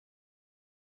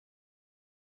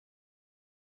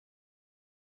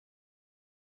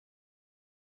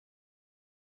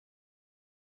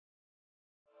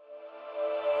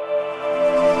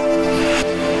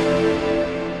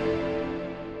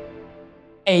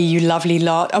Hey, you lovely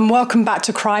lot, and welcome back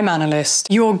to Crime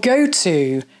Analyst, your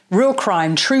go-to real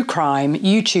crime, true crime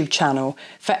YouTube channel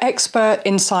for expert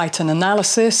insight and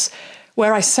analysis,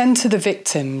 where I centre the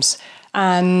victims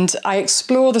and I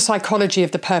explore the psychology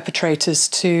of the perpetrators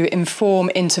to inform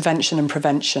intervention and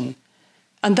prevention.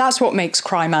 And that's what makes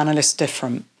Crime Analyst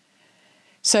different.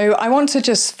 So I want to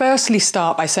just firstly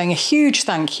start by saying a huge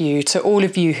thank you to all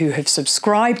of you who have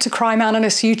subscribed to Crime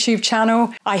Analyst YouTube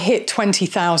channel. I hit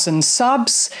 20,000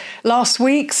 subs last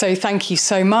week, so thank you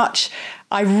so much.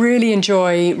 I really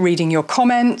enjoy reading your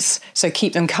comments, so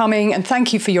keep them coming. And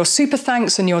thank you for your super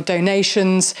thanks and your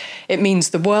donations. It means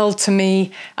the world to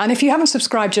me. And if you haven't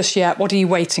subscribed just yet, what are you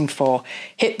waiting for?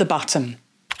 Hit the button.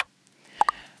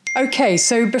 Okay,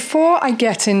 so before I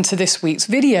get into this week's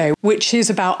video, which is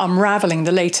about unravelling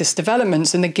the latest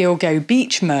developments in the Gilgo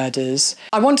beach murders,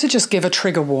 I want to just give a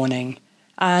trigger warning.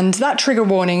 And that trigger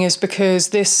warning is because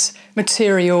this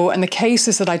material and the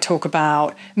cases that I talk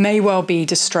about may well be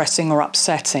distressing or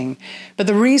upsetting. But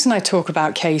the reason I talk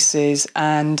about cases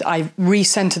and I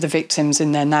recenter the victims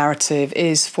in their narrative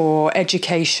is for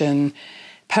education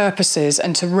purposes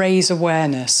and to raise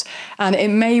awareness. And it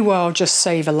may well just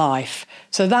save a life.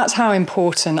 So that's how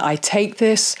important I take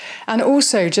this. And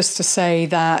also just to say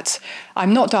that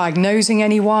I'm not diagnosing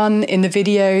anyone in the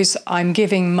videos. I'm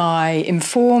giving my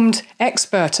informed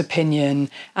expert opinion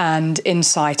and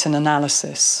insight and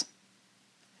analysis.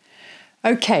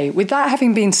 Okay, with that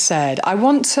having been said, I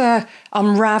want to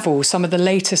unravel some of the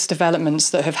latest developments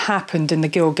that have happened in the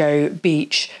Gilgo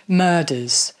beach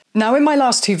murders. Now, in my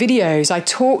last two videos, I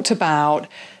talked about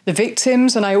the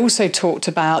victims and I also talked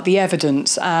about the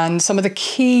evidence and some of the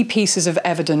key pieces of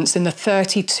evidence in the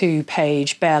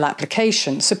 32-page bail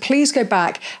application. So please go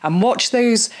back and watch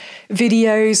those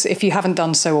videos if you haven't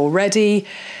done so already.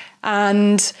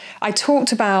 And I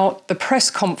talked about the press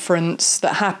conference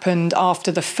that happened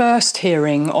after the first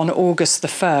hearing on August the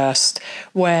 1st,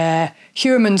 where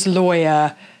Heuermann's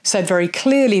lawyer said very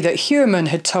clearly that Heuermann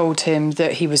had told him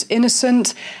that he was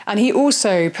innocent, and he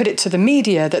also put it to the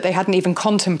media that they hadn't even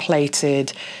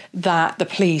contemplated that the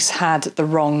police had the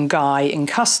wrong guy in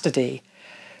custody.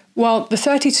 Well, the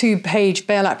 32-page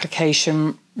bail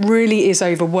application really is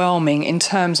overwhelming in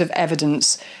terms of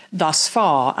evidence thus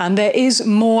far, and there is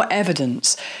more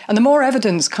evidence. And the more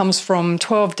evidence comes from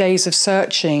 12 days of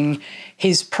searching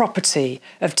his property,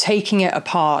 of taking it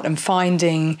apart and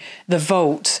finding the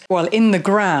vault, well, in the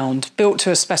ground, built to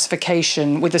a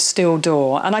specification with a steel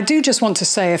door. And I do just want to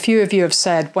say, a few of you have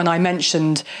said when I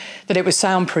mentioned that it was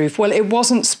soundproof, well, it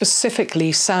wasn't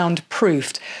specifically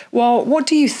soundproofed. Well, what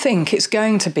do you think it's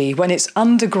going to be when it's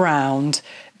underground,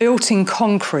 built in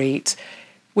concrete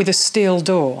with a steel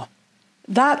door?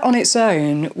 That on its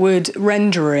own would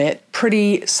render it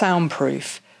pretty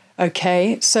soundproof.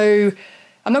 Okay, so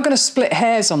I'm not going to split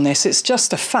hairs on this. It's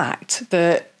just a fact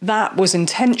that that was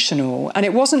intentional. And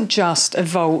it wasn't just a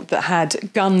vault that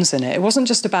had guns in it. It wasn't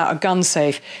just about a gun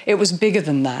safe. It was bigger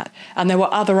than that. And there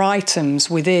were other items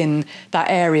within that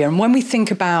area. And when we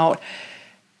think about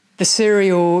the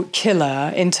serial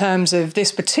killer in terms of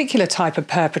this particular type of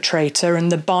perpetrator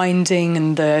and the binding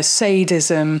and the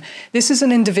sadism, this is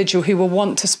an individual who will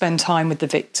want to spend time with the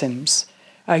victims.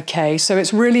 Okay, so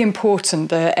it's really important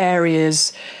the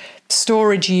areas,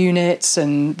 storage units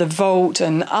and the vault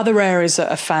and other areas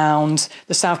that are found,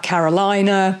 the South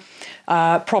Carolina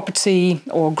property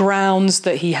or grounds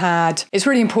that he had. It's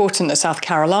really important that South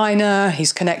Carolina,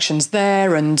 his connections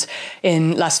there, and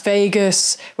in Las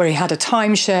Vegas, where he had a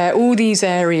timeshare, all these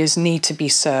areas need to be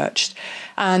searched.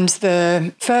 And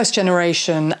the first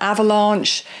generation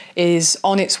avalanche is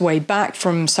on its way back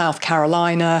from South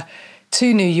Carolina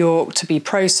to New York to be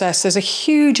processed. There's a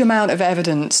huge amount of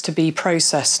evidence to be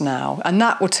processed now, and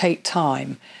that will take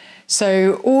time.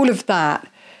 So all of that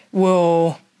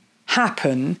will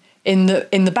happen in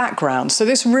the background. So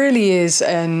this really is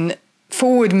an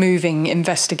forward-moving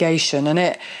investigation, and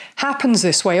it happens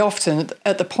this way often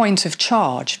at the point of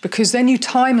charge, because then you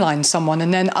timeline someone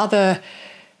and then other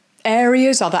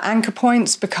areas, other anchor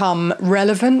points become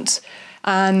relevant,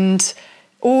 and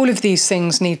all of these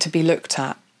things need to be looked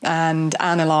at and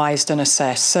analysed and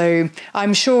assessed. So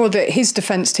I'm sure that his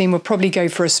defence team would probably go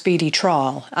for a speedy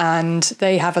trial, and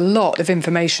they have a lot of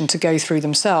information to go through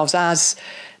themselves, as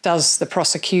does the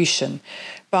prosecution.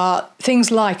 But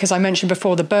things like, as I mentioned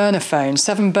before, the burner phones,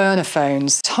 7 burner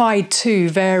phones tied to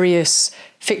various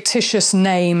fictitious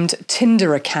named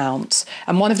Tinder accounts,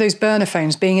 and one of those burner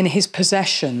phones being in his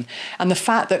possession, and the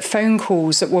fact that phone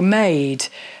calls that were made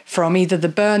from either the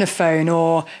burner phone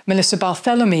or Melissa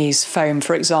Barthelomew's phone,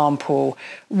 for example,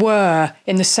 were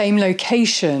in the same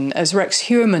location as Rex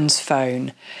Heuermann's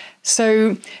phone.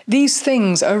 So these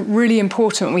things are really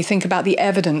important when we think about the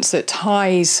evidence that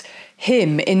ties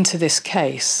him into this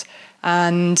case.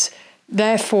 And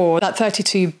therefore, that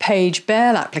 32-page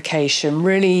bail application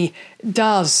really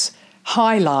does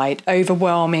highlight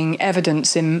overwhelming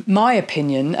evidence, in my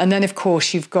opinion. And then, of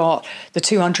course, you've got the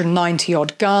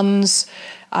 290-odd guns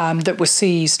that were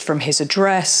seized from his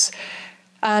address.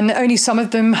 And only some of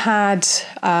them had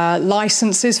firearm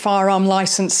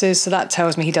licenses, so that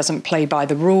tells me he doesn't play by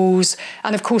the rules.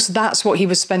 And of course, that's what he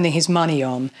was spending his money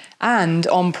on, and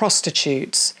on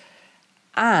prostitutes,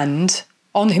 and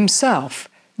on himself,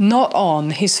 not on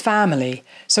his family.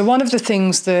 So one of the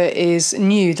things that is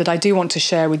new that I do want to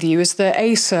share with you is that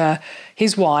Asa,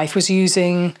 his wife, was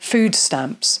using food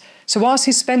stamps. So whilst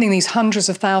he's spending these hundreds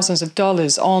of thousands of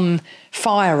dollars on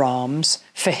firearms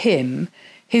for him,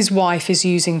 his wife is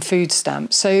using food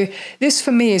stamps. So this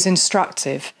for me is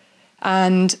instructive.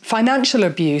 And financial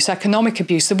abuse, economic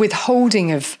abuse, the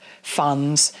withholding of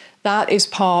funds, that is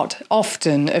part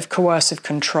often of coercive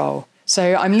control.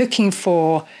 So I'm looking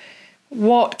for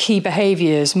what key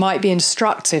behaviours might be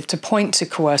instructive to point to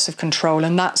coercive control,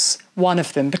 and that's one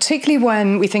of them, particularly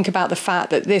when we think about the fact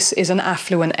that this is an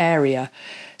affluent area.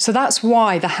 So that's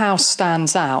why the house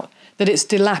stands out, that it's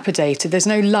dilapidated. There's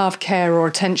no love, care or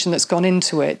attention that's gone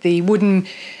into it. The wooden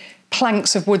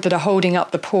planks of wood that are holding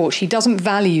up the porch, he doesn't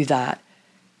value that.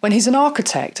 When he's an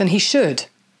architect, and he should,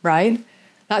 right?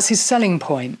 That's his selling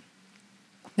point.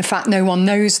 The fact no one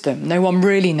knows them, no one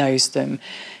really knows them.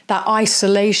 That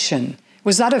isolation,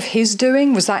 was that of his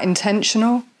doing? Was that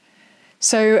intentional?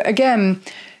 So again,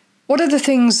 what are the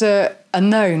things that are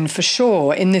known for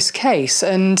sure in this case?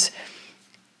 And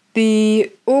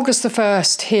the August the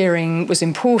 1st hearing was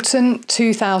important.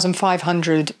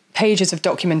 2,500 pages of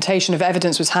documentation of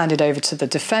evidence was handed over to the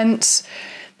defence.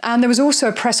 And there was also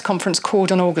a press conference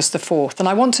called on August the 4th. And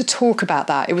I want to talk about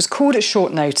that. It was called at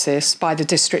short notice by the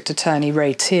District Attorney,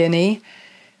 Ray Tierney.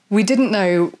 We didn't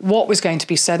know what was going to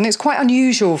be said. And it's quite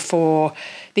unusual for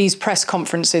these press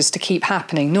conferences to keep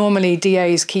happening. Normally,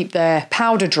 DAs keep their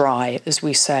powder dry, as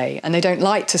we say, and they don't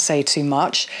like to say too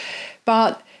much.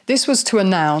 But this was to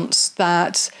announce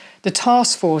that the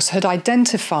task force had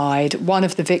identified one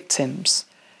of the victims.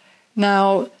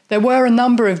 Now, there were a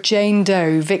number of Jane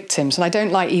Doe victims, and I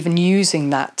don't like even using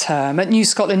that term. At New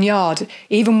Scotland Yard,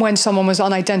 even when someone was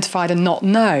unidentified and not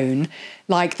known,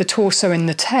 like the torso in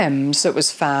the Thames that was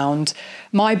found,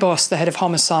 my boss, the head of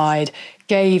homicide,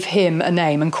 gave him a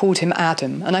name and called him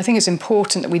Adam. And I think it's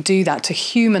important that we do that to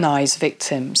humanise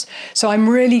victims. So I'm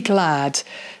really glad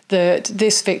that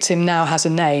this victim now has a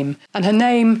name, and her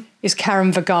name is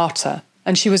Karen Vergata,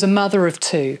 and she was a mother of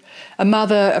two, a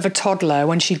mother of a toddler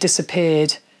when she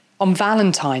disappeared on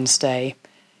Valentine's Day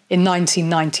in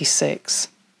 1996.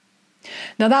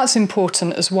 Now that's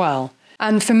important as well.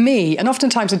 And for me, and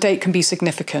oftentimes a date can be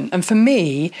significant, and for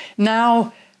me,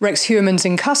 now Rex Heuermann's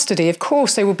in custody, of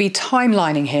course they will be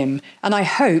timelining him, and I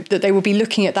hope that they will be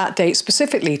looking at that date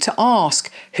specifically to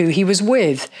ask who he was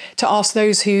with, to ask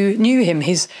those who knew him,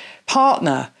 his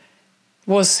partner,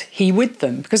 was he with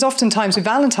them? Because oftentimes with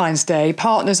Valentine's Day,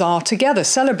 partners are together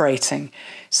celebrating.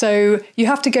 So you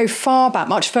have to go far back,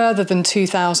 much further than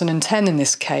 2010 in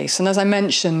this case. And as I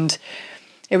mentioned,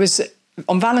 it was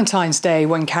on Valentine's Day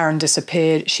when Karen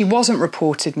disappeared. She wasn't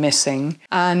reported missing.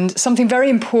 And something very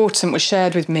important was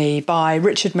shared with me by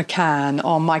Richard McCann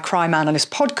on my Crime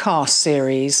Analyst Podcast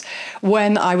series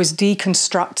when I was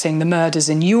deconstructing the murders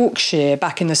in Yorkshire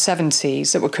back in the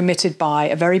 70s that were committed by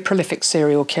a very prolific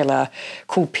serial killer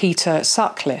called Peter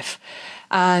Sutcliffe.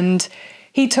 And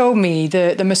he told me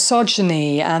that the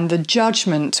misogyny and the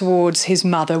judgment towards his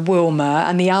mother, Wilma,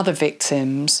 and the other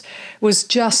victims was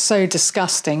just so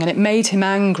disgusting, and it made him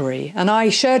angry. And I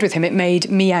shared with him it made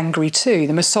me angry too.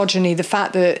 The misogyny, the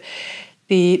fact that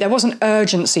there wasn't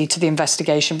urgency to the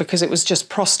investigation because it was just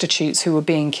prostitutes who were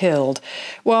being killed.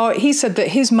 Well, he said that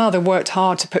his mother worked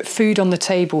hard to put food on the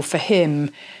table for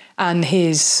him and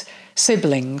his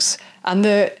siblings, and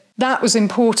that was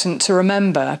important to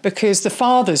remember because the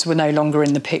fathers were no longer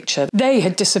in the picture. They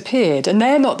had disappeared, and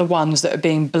they're not the ones that are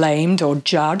being blamed or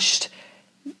judged.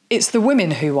 It's the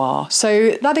women who are.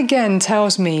 So that again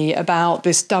tells me about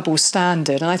this double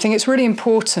standard. And I think it's really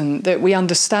important that we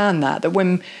understand that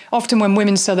often when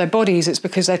women sell their bodies, it's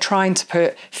because they're trying to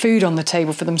put food on the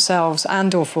table for themselves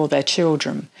and or for their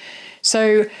children.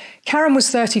 So Karen was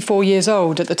 34 years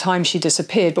old at the time she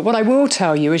disappeared, but what I will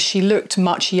tell you is she looked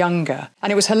much younger.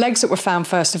 And it was her legs that were found,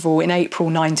 first of all, in April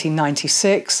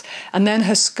 1996, and then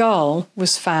her skull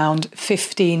was found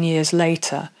 15 years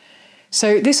later.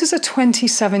 So this is a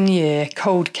 27-year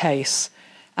cold case.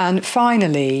 And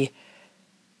finally,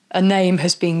 a name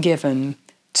has been given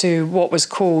to what was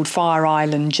called Fire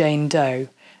Island Jane Doe.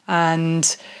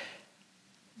 And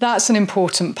that's an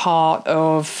important part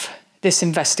of this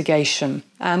investigation.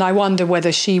 And I wonder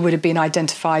whether she would have been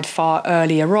identified far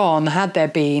earlier on had there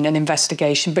been an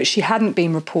investigation, but she hadn't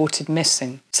been reported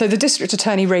missing. So the District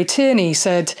Attorney Ray Tierney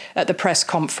said at the press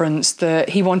conference that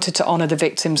he wanted to honour the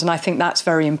victims, and I think that's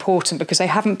very important because they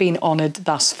haven't been honoured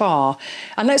thus far.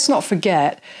 And let's not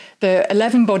forget that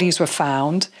 11 bodies were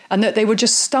found and that they were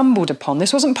just stumbled upon.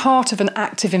 This wasn't part of an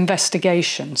active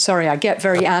investigation. Sorry, I get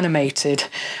very animated.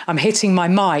 I'm hitting my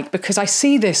mic because I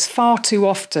see this far too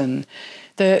often.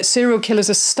 The serial killers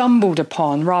are stumbled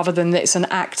upon rather than it's an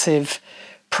active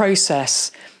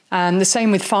process. And the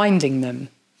same with finding them.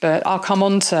 But I'll come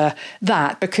on to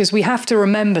that because we have to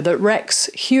remember that Rex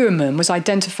Heuermann was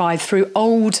identified through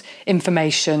old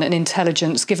information and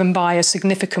intelligence given by a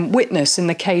significant witness in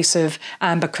the case of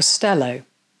Amber Costello.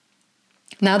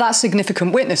 Now, that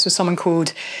significant witness was someone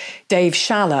called Dave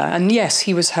Schaller. And yes,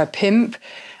 he was her pimp.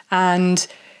 And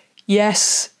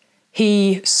yes,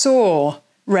 he saw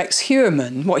Rex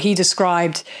Heuermann, what he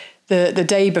described the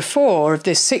day before, of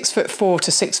this 6'4"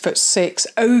 to 6'6"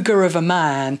 ogre of a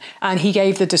man, and he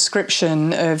gave the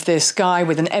description of this guy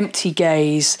with an empty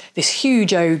gaze, this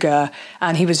huge ogre,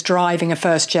 and he was driving a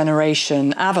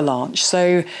first-generation Avalanche.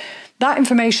 So that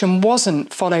information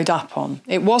wasn't followed up on.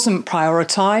 It wasn't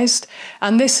prioritised,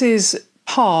 and this is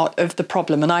part of the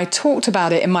problem. And I talked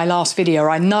about it in my last video.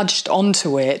 I nudged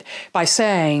onto it by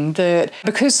saying that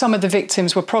because some of the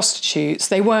victims were prostitutes,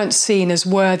 they weren't seen as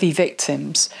worthy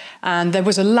victims. And there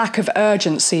was a lack of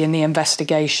urgency in the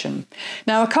investigation.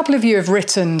 Now, a couple of you have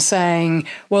written saying,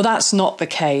 well, that's not the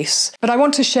case. But I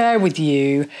want to share with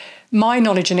you my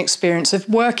knowledge and experience of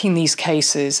working these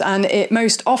cases. And it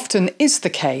most often is the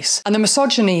case. And the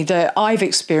misogyny that I've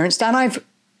experienced, and I've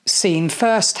seen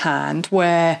firsthand,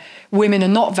 where women are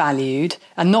not valued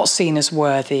and not seen as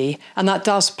worthy, and that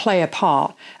does play a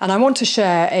part. And I want to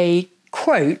share a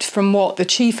quote from what the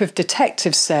chief of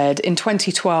detectives said in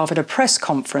 2012 at a press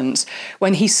conference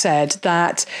when he said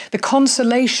that the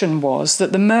consolation was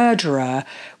that the murderer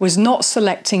was not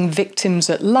selecting victims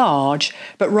at large,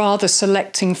 but rather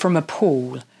selecting from a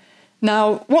pool.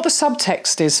 Now, what the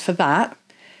subtext is for that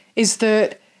is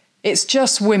that it's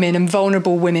just women and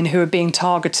vulnerable women who are being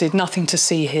targeted, nothing to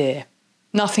see here,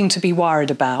 nothing to be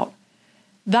worried about.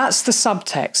 That's the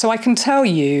subtext. So I can tell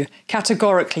you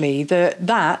categorically that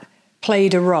that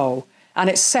played a role and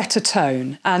it set a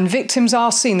tone. And victims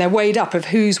are seen, they're weighed up of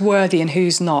who's worthy and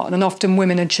who's not. And often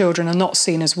women and children are not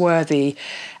seen as worthy.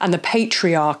 And the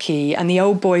patriarchy and the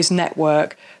old boys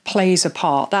network plays a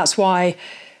part. That's why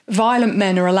violent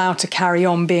men are allowed to carry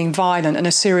on being violent, and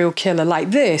a serial killer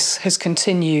like this has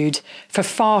continued for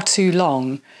far too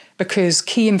long because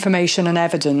key information and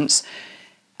evidence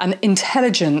and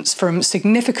intelligence from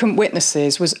significant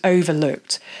witnesses was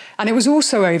overlooked. And it was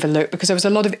also overlooked because there was a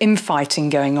lot of infighting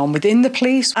going on within the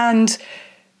police and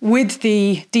with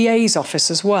the DA's office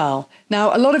as well.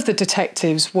 Now, a lot of the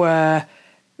detectives were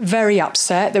very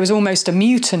upset. There was almost a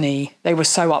mutiny. They were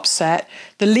so upset.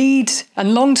 The lead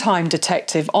and long-time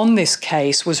detective on this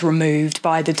case was removed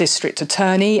by the district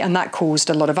attorney, and that caused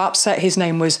a lot of upset. His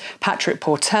name was Patrick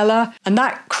Portella, and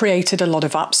that created a lot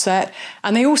of upset.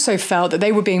 And they also felt that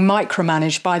they were being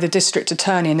micromanaged by the district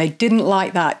attorney, and they didn't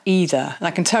like that either. And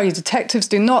I can tell you, detectives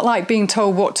do not like being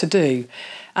told what to do.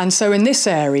 And so in this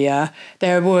area,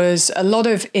 there was a lot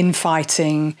of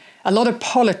infighting, a lot of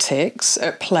politics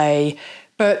at play,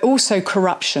 but also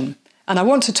corruption. And I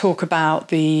want to talk about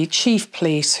the chief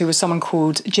police, who was someone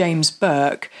called James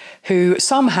Burke, who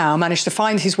somehow managed to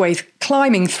find his way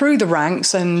climbing through the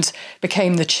ranks and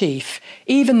became the chief,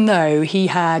 even though he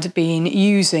had been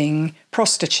using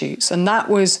prostitutes. And that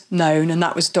was known and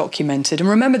that was documented. And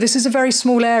remember, this is a very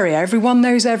small area. Everyone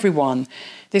knows everyone.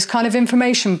 This kind of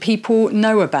information people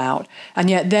know about. And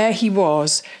yet there he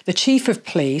was, the chief of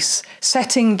police,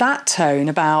 setting that tone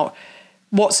about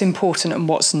what's important and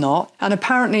what's not. And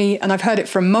apparently, and I've heard it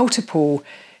from multiple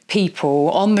people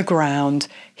on the ground,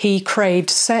 he craved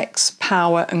sex,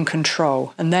 power and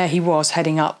control. And there he was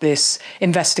heading up this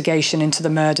investigation into the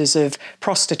murders of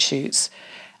prostitutes.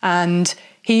 And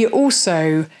he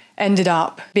also ended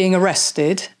up being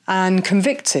arrested and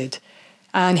convicted.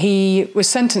 And he was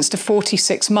sentenced to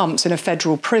 46 months in a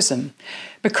federal prison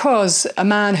because a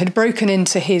man had broken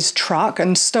into his truck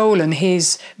and stolen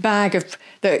his bag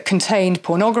that contained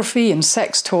pornography and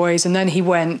sex toys, and then he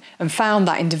went and found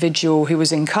that individual who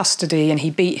was in custody and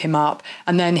he beat him up,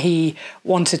 and then he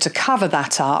wanted to cover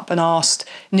that up and asked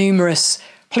numerous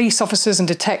police officers and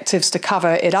detectives to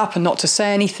cover it up and not to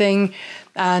say anything.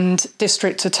 And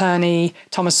District Attorney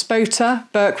Thomas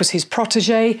Spota, Burke was his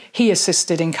protege, he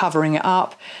assisted in covering it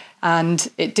up. And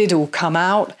it did all come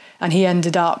out, and he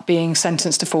ended up being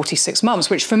sentenced to 46 months,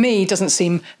 which for me doesn't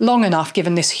seem long enough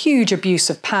given this huge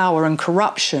abuse of power and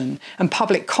corruption and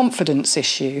public confidence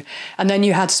issue. And then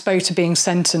you had Spota being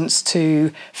sentenced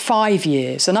to 5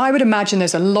 years. And I would imagine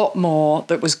there's a lot more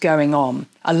that was going on,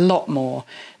 a lot more.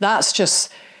 That's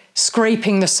just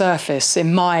scraping the surface,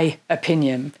 in my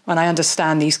opinion, when I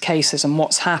understand these cases and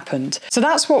what's happened. So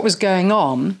that's what was going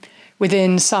on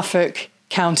within Suffolk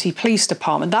County Police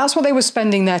Department. That's what they were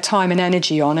spending their time and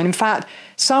energy on. And in fact,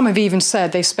 some have even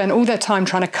said they spent all their time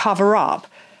trying to cover up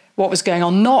what was going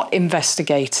on, not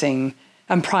investigating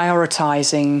and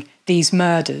prioritising these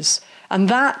murders. And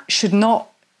that should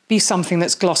not be something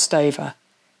that's glossed over.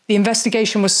 The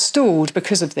investigation was stalled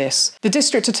because of this. The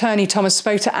District Attorney Thomas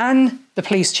Spota and the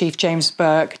Police Chief James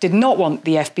Burke did not want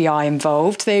the FBI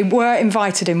involved. They were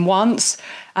invited in once,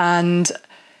 and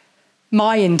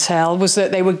my intel was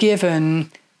that they were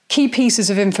given key pieces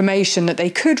of information that they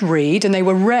could read, and they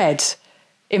were read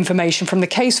information from the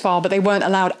case file, but they weren't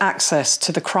allowed access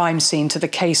to the crime scene, to the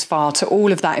case file, to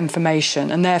all of that information,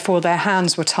 and therefore their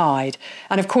hands were tied.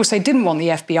 And of course, they didn't want the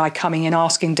FBI coming in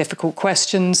asking difficult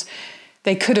questions.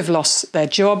 They could have lost their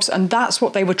jobs, and that's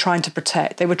what they were trying to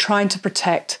protect. They were trying to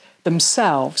protect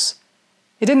themselves.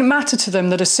 It didn't matter to them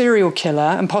that a serial killer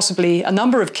and possibly a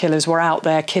number of killers were out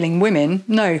there killing women.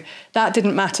 No, that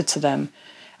didn't matter to them.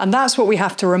 And that's what we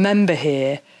have to remember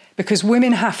here, because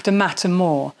women have to matter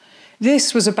more.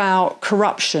 This was about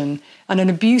corruption and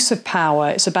an abuse of power.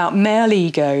 It's about male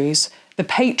egos, the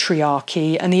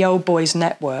patriarchy, and the old boys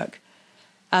network.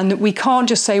 And we can't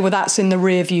just say, well, that's in the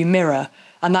rearview mirror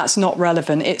and that's not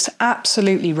relevant. It's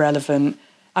absolutely relevant,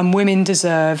 and women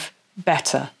deserve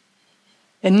better.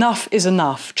 Enough is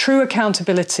enough. True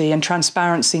accountability and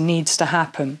transparency needs to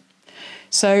happen.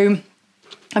 So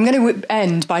I'm going to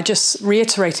end by just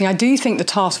reiterating, I do think the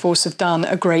task force have done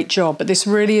a great job, but this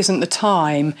really isn't the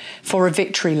time for a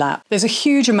victory lap. There's a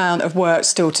huge amount of work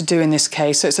still to do in this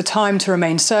case, so it's a time to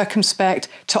remain circumspect,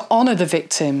 to honour the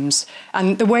victims,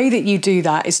 and the way that you do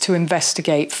that is to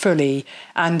investigate fully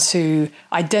and to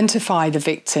identify the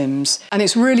victims. And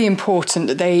it's really important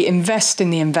that they invest in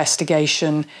the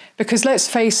investigation, because let's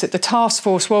face it, the task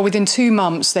force, well, within 2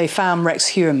 months they found Rex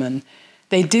Heuermann.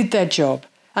 They did their job.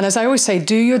 And as I always say,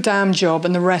 do your damn job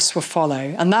and the rest will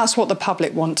follow. And that's what the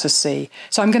public want to see.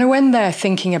 So I'm going to end there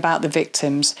thinking about the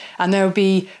victims. And there will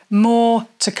be more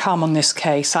to come on this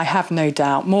case, I have no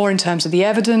doubt. More in terms of the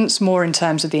evidence, more in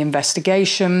terms of the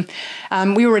investigation.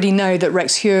 We already know that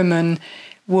Rex Heuermann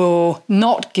will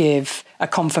not give a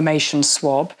confirmation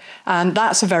swab. And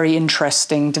that's a very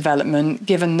interesting development,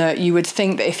 given that you would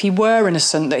think that if he were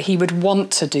innocent, that he would want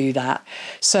to do that.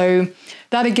 So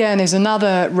that, again, is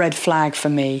another red flag for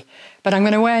me. But I'm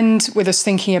going to end with us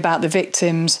thinking about the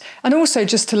victims, and also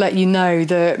just to let you know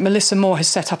that Melissa Moore has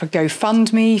set up a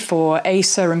GoFundMe for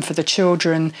Asa and for the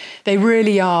children. They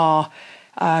really are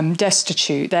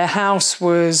destitute. Their house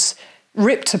was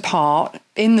ripped apart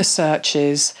in the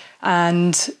searches,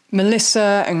 and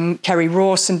Melissa and Kerry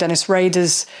Ross and Dennis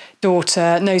Rader's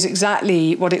daughter knows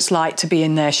exactly what it's like to be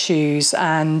in their shoes,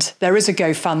 and there is a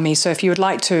GoFundMe, so if you would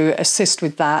like to assist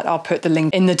with that, I'll put the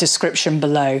link in the description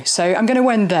below. So I'm going to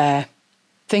end there,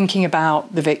 thinking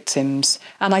about the victims,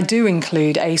 and I do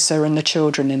include Asa and the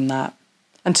children in that.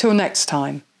 Until next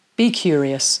time, be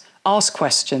curious, ask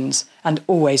questions, and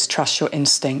always trust your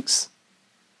instincts.